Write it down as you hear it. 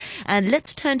And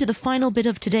let's turn to the final bit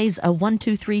of today's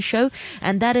 123 show,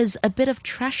 and that is a bit of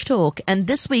trash talk. And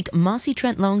this week, Marcy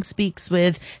Trent Long speaks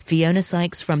with Fiona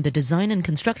Sykes from the design and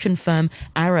construction firm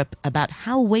Arup about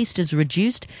how waste is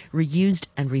reduced, reused,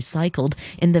 and recycled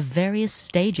in the various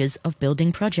stages of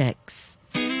building projects.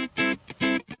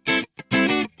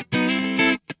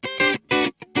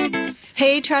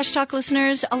 Hey, Trash Talk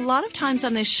listeners. A lot of times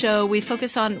on this show, we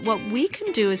focus on what we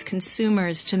can do as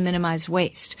consumers to minimize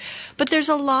waste. But there's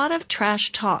a lot of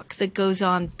trash talk that goes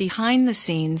on behind the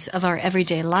scenes of our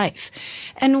everyday life.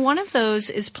 And one of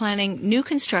those is planning new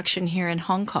construction here in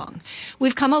Hong Kong.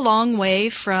 We've come a long way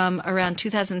from around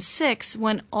 2006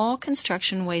 when all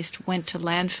construction waste went to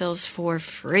landfills for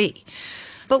free.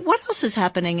 But what else is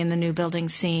happening in the new building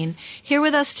scene? Here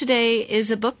with us today is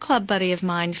a book club buddy of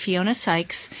mine, Fiona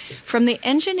Sykes, from the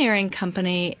engineering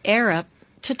company Arup,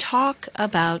 to talk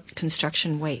about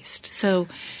construction waste. So,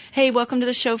 hey, welcome to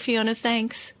the show, Fiona.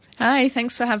 Thanks. Hi,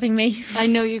 thanks for having me. I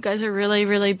know you guys are really,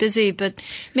 really busy, but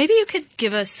maybe you could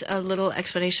give us a little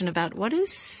explanation about what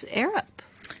is Arup?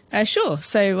 Sure.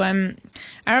 So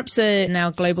Arup's a now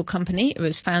global company. It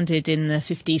was founded in the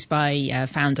 50s by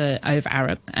founder Ove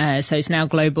Arup. So it's now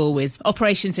global with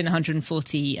operations in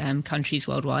 140 countries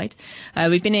worldwide.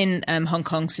 We've been in Hong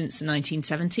Kong since the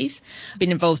 1970s.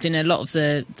 Been involved in a lot of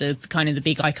the kind of the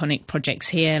big iconic projects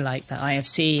here, like the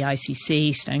IFC,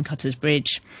 ICC, Stonecutters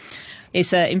Bridge.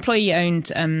 It's an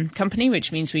employee-owned company,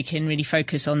 which means we can really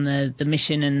focus on the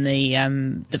mission and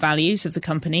the values of the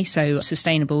company. So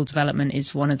sustainable development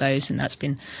is one of those, and that's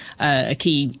been a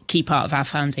key part of our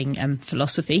founding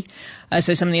philosophy.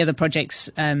 So some of the other projects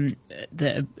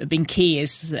that have been key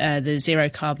is the zero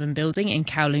carbon building in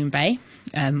Kowloon Bay,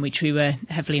 which we were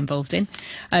heavily involved in.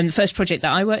 The first project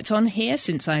that I worked on here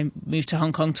since I moved to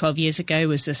Hong Kong 12 years ago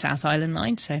was the South Island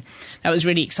line. So that was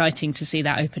really exciting to see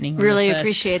that opening. Really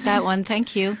appreciate that one.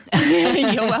 Thank you.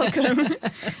 You're welcome.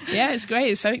 Yeah, it's great.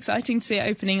 It's so exciting to see it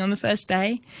opening on the first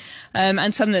day.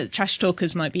 And some that trash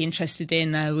talkers might be interested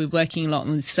in, we're working a lot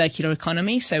with circular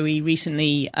economy. So we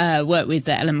recently worked with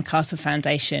the Ellen MacArthur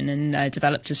Foundation and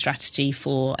developed a strategy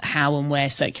for how and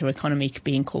where circular economy could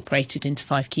be incorporated into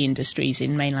 5 key industries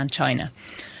in mainland China.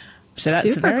 So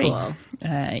that's super a very cool.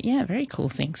 Very cool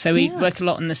thing. So we work a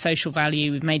lot on the social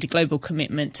value. We've made a global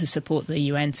commitment to support the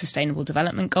UN Sustainable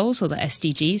Development Goals, or the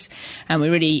SDGs, and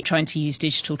we're really trying to use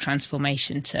digital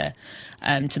transformation to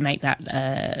make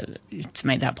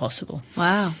that possible.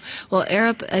 Wow. Well,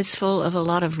 Arup is full of a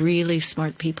lot of really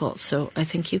smart people, so I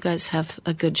think you guys have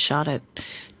a good shot at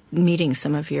meeting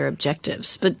some of your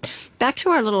objectives. But back to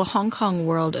our little Hong Kong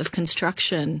world of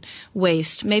construction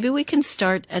waste, maybe we can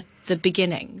start at the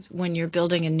beginning when you're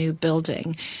building a new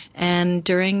building and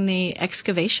during the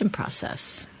excavation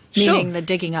process. Meaning Sure. the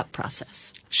digging up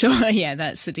process. Sure, yeah,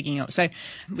 that's the digging up. So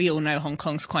we all know Hong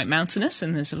Kong's quite mountainous,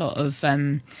 and there's a lot of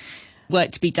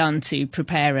work to be done to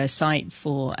prepare a site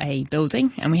for a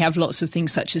building. And we have lots of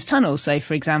things such as tunnels. So,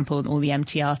 for example, all the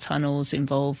MTR tunnels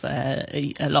involve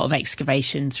a lot of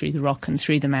excavation through the rock and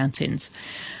through the mountains.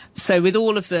 So with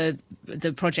all of the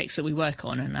projects that we work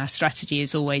on, and our strategy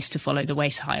is always to follow the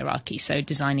waste hierarchy. So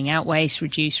designing out waste,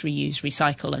 reduce, reuse,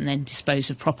 recycle, and then dispose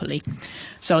of properly.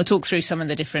 So I'll talk through some of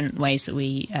the different ways that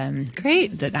we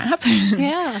that happens.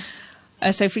 Yeah.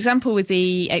 So, for example, with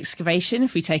the excavation,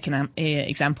 if we take an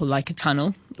example like a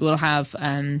tunnel, we'll have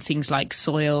things like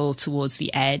soil towards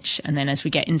the edge, and then as we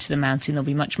get into the mountain, there'll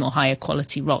be much more higher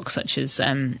quality rock, such as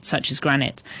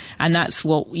granite, and that's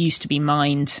what used to be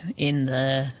mined in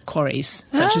the quarries,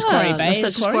 such as Quarry Bay.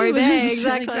 Such as Quarry Bay,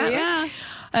 exactly. Yeah.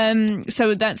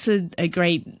 So that's a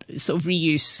great sort of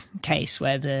reuse case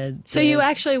where So you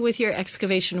actually, with your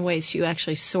excavation waste, you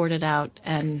actually sort it out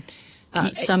and.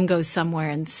 Some goes somewhere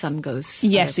and some goes.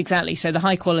 Yes, exactly. So the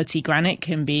high quality granite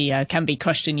can be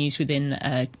crushed and used within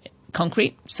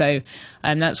concrete. So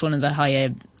that's one of the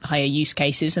higher use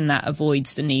cases, and that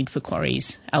avoids the need for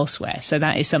quarries elsewhere. So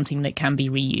that is something that can be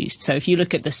reused. So if you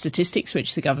look at the statistics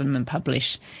which the government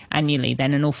publish annually,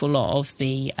 then an awful lot of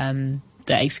the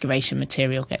excavation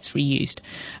material gets reused.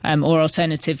 Or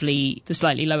alternatively, the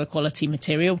slightly lower quality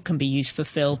material can be used for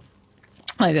fill.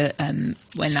 Either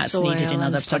when that's soil needed in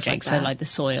other like projects, so like the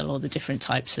soil or the different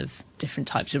types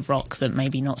of rock that may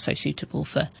be not so suitable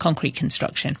for concrete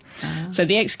construction. So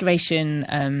the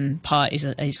excavation part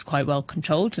is quite well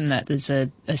controlled, and that there's a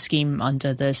scheme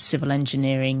under the Civil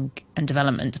Engineering and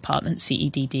Development Department,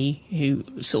 CEDD,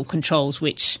 who sort of controls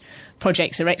which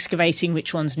projects are excavating,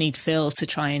 which ones need fill, to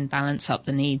try and balance up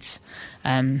the needs.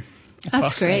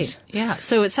 That's great. Yeah.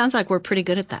 So it sounds like we're pretty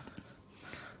good at that.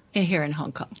 here in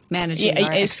Hong Kong, managing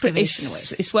our excavation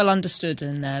waste. It's well understood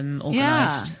and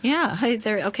organised. Yeah. Hey,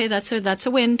 okay, that's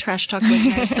a win, Trash Talk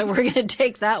listeners. So we're going to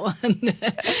take that one,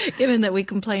 given that we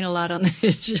complain a lot on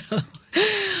this show.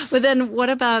 But then what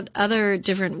about other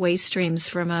different waste streams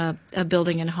from a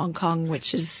building in Hong Kong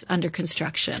which is under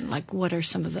construction? Like, what are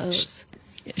some of those?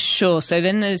 Sure. So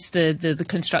then there's the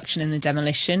construction and the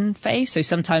demolition phase. So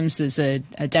sometimes there's a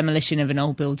demolition of an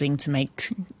old building to make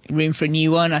room for a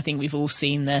new one. I think we've all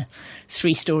seen the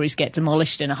 3 stories get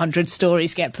demolished and 100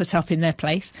 stories get put up in their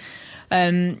place.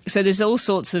 So there's all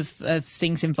sorts of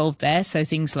things involved there. So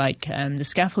things like the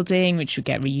scaffolding, which would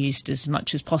get reused as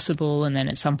much as possible, and then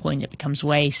at some point it becomes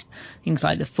waste. Things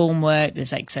like the formwork,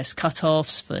 there's excess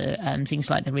cut-offs for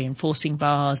things like the reinforcing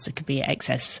bars. There could be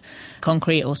excess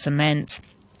concrete or cement.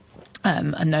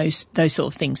 And those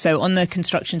sort of things. So on the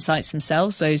construction sites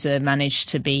themselves, those are managed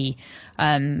to be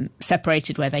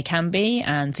separated where they can be,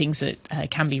 and things that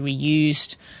can be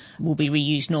reused will be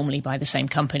reused normally by the same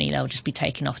company. They'll just be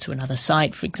taken off to another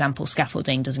site. For example,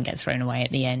 scaffolding doesn't get thrown away at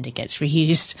the end; it gets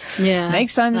reused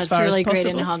next time as far as possible. That's really great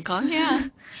in Hong Kong.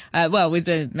 Yeah. Well, with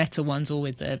the metal ones or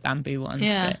with the bamboo ones.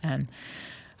 Yeah. But,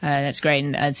 that's great.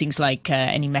 And things like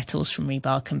any metals from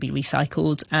rebar can be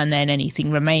recycled, and then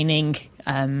anything remaining,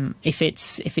 if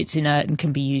it's inert and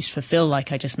can be used for fill,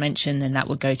 like I just mentioned, then that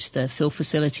would go to the fill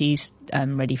facilities,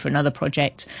 ready for another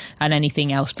project, and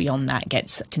anything else beyond that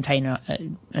gets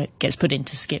put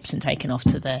into skips and taken off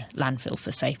to the landfill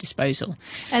for safe disposal.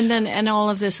 And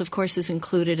all of this, of course, is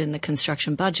included in the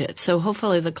construction budget. So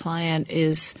hopefully the client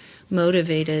is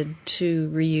motivated to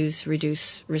reuse,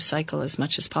 reduce, recycle as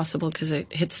much as possible because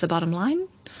it hits the bottom line?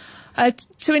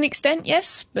 To an extent,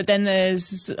 yes, but then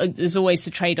there's always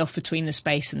the trade-off between the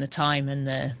space and the time and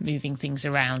the moving things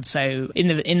around. So in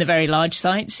the very large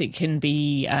sites, it can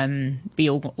be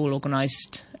all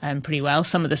organised pretty well.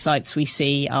 Some of the sites we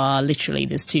see are literally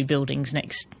there's 2 buildings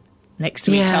next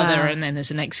to each other, and then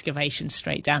there's an excavation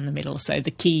straight down the middle. So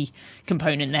the key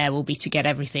component there will be to get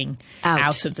everything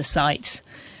out of the site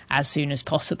as soon as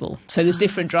possible. So there's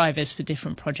different drivers for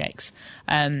different projects.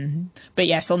 But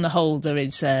yes, on the whole,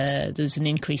 there's an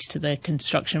increase to the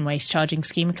construction waste charging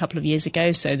scheme a couple of years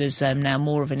ago. So there's now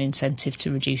more of an incentive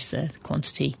to reduce the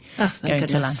quantity going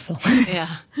to landfill.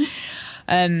 Yeah.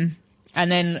 And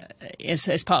then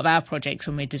as part of our projects,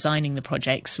 when we're designing the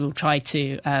projects, we'll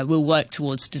work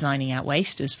towards designing out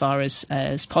waste as far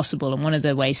as possible. And one of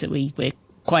the ways that we're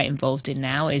quite involved in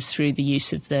now is through the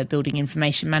use of the building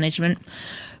information management,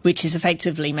 which is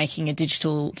effectively making a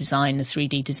digital design, a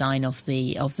 3D design of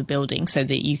the building, so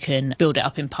that you can build it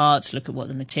up in parts, look at what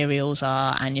the materials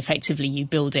are, and effectively you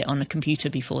build it on a computer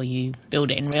before you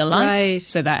build it in real life. Right.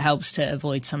 So that helps to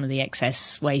avoid some of the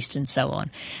excess waste and so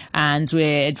on. And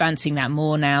we're advancing that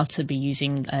more now to be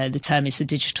using the term is the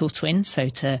digital twin, so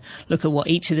to look at what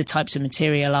each of the types of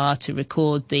material are, to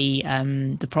record the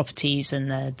properties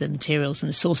and the materials and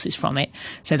the sources from it.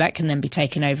 So that can then be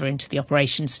taken over into the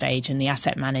operations stage, and the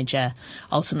asset manager,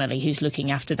 ultimately, who's looking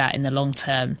after that in the long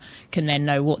term, can then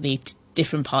know what the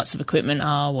different parts of equipment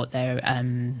are, what their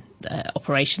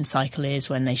operation cycle is,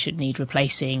 when they should need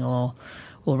replacing or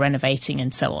renovating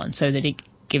and so on, so that it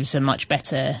gives a much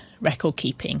better record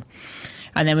keeping.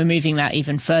 And then we're moving that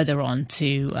even further on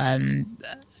to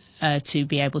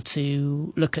be able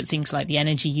to look at things like the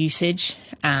energy usage,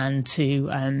 and to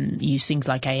use things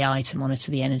like AI to monitor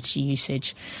the energy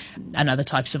usage and other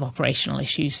types of operational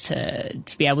issues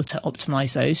to be able to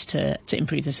optimize those to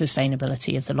improve the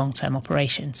sustainability of the long-term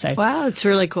operation. So wow, it's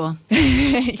really cool.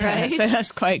 Right? So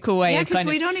that's quite a cool way of because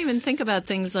we don't even think about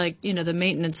things like, the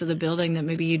maintenance of the building, that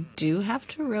maybe you do have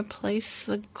to replace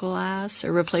the glass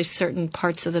or replace certain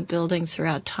parts of the building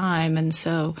throughout time. And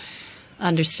so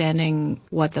understanding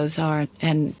what those are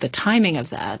and the timing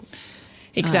of that,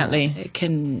 exactly, it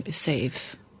can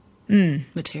save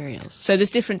materials. So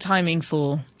there's different timing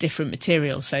for different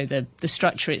materials. So the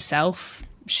structure itself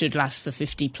should last for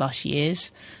 50 plus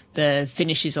years. The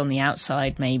finishes on the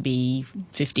outside may be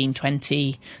 15,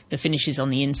 20. The finishes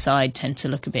on the inside tend to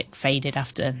look a bit faded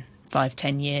after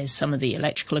 5-10 years. Some of the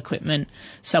electrical equipment,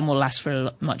 some will last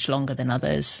for much longer than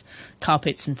others.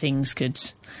 Carpets and things could...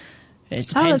 It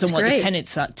depends on what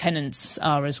the tenants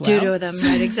are as well. Due to them,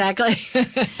 right, exactly.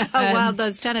 How wild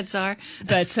those tenants are.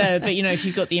 But if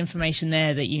you've got the information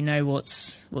there that you know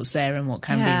what's there and what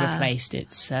can be replaced,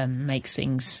 it makes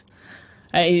things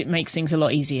it makes things a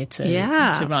lot easier to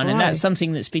run. Boy. And that's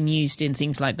something that's been used in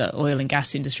things like the oil and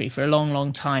gas industry for a long,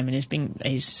 long time, and has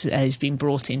been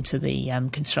brought into the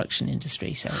construction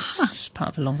industry. So it's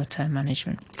part of a longer term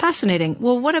management. Fascinating.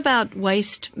 Well, what about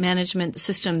waste management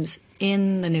systems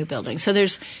in the new building? So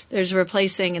there's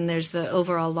replacing and there's the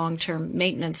overall long-term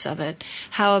maintenance of it.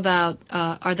 How about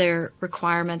are there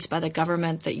requirements by the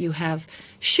government that you have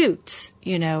chutes,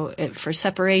 for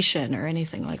separation or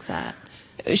anything like that?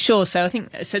 Sure. So I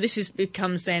think this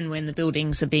becomes then when the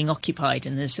buildings are being occupied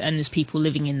and there's people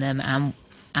living in them,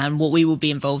 and what we will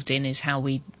be involved in is how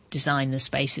we design the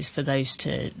spaces for those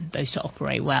to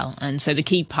operate well. And so the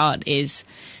key part is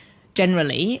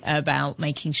generally about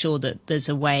making sure that there's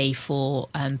a way for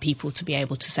people to be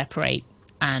able to separate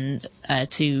and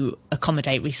to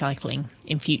accommodate recycling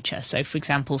in future. So, for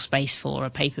example, space for a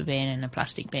paper bin and a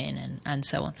plastic bin and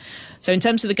so on. So in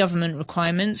terms of the government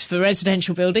requirements for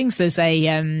residential buildings, there's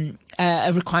a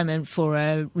requirement for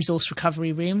a resource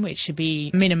recovery room, which should be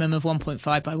a minimum of 1.5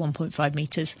 by 1.5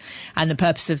 metres. And the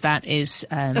purpose of that is...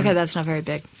 okay, that's not very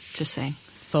big, just saying.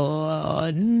 No,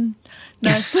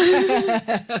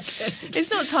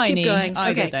 it's not tiny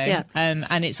either, though. Yeah.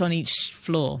 And it's on each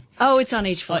floor. Oh, it's on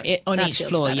each floor. On that each feels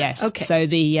floor, better. yes. Okay.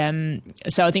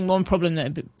 So I think one problem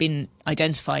that had been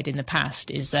identified in the past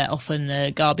is that often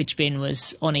the garbage bin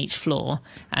was on each floor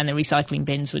and the recycling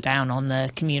bins were down on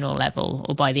the communal level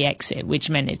or by the exit, which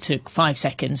meant it took 5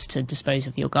 seconds to dispose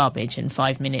of your garbage and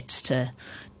 5 minutes to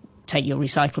take your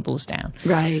recyclables down.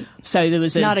 Right. So there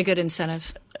was not a good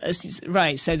incentive.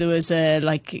 Right. So there was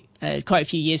quite a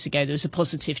few years ago, there was a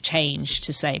positive change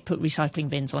to say put recycling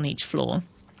bins on each floor.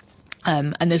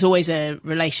 And there's always a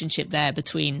relationship there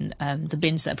between the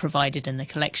bins that are provided and the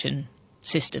collection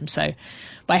system. So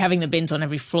by having the bins on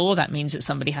every floor, that means that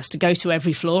somebody has to go to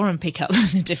every floor and pick up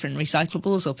the different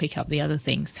recyclables or pick up the other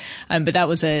things. But that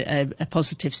was a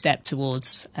positive step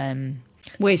towards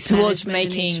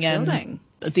making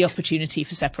the opportunity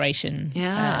for separation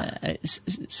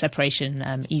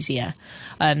easier.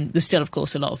 There's still, of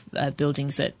course, a lot of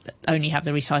buildings that only have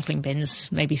the recycling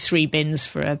bins, maybe 3 bins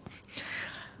for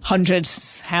 100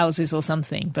 houses or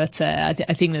something. But I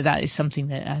think that is something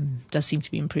that does seem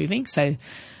to be improving. So,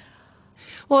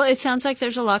 well, it sounds like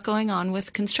there's a lot going on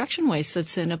with construction waste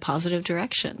that's in a positive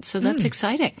direction. So that's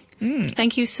exciting.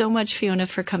 Thank you so much, Fiona,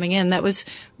 for coming in. That was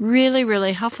really,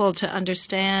 really helpful to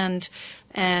understand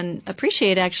and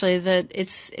appreciate, actually, that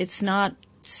it's not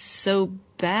so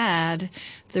bad,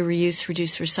 the reuse,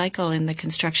 reduce, recycle in the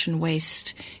construction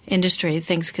waste industry.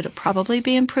 Things could probably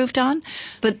be improved on.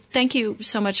 But thank you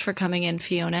so much for coming in,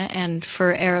 Fiona, and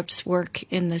for Arup's work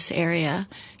in this area.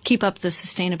 Keep up the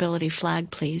sustainability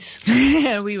flag, please.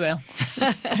 Yeah, we will.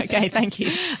 Okay, thank you.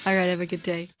 All right, have a good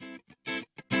day.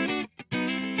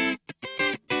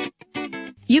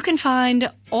 You can find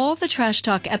all the Trash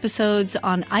Talk episodes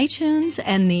on iTunes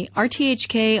and the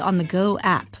RTHK on the Go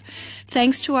app.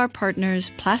 Thanks to our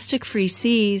partners, Plastic Free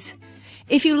Seas.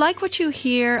 If you like what you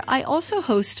hear, I also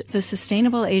host the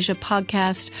Sustainable Asia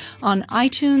podcast on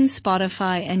iTunes,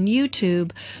 Spotify, and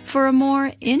YouTube for a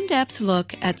more in-depth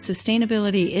look at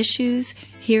sustainability issues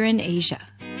here in Asia.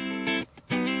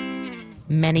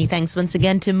 Many thanks once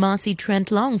again to Marcy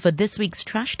Trent Long for this week's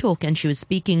Trash Talk, and she was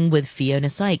speaking with Fiona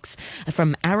Sykes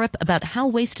from Arup about how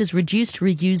waste is reduced,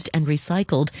 reused and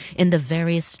recycled in the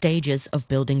various stages of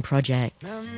building projects.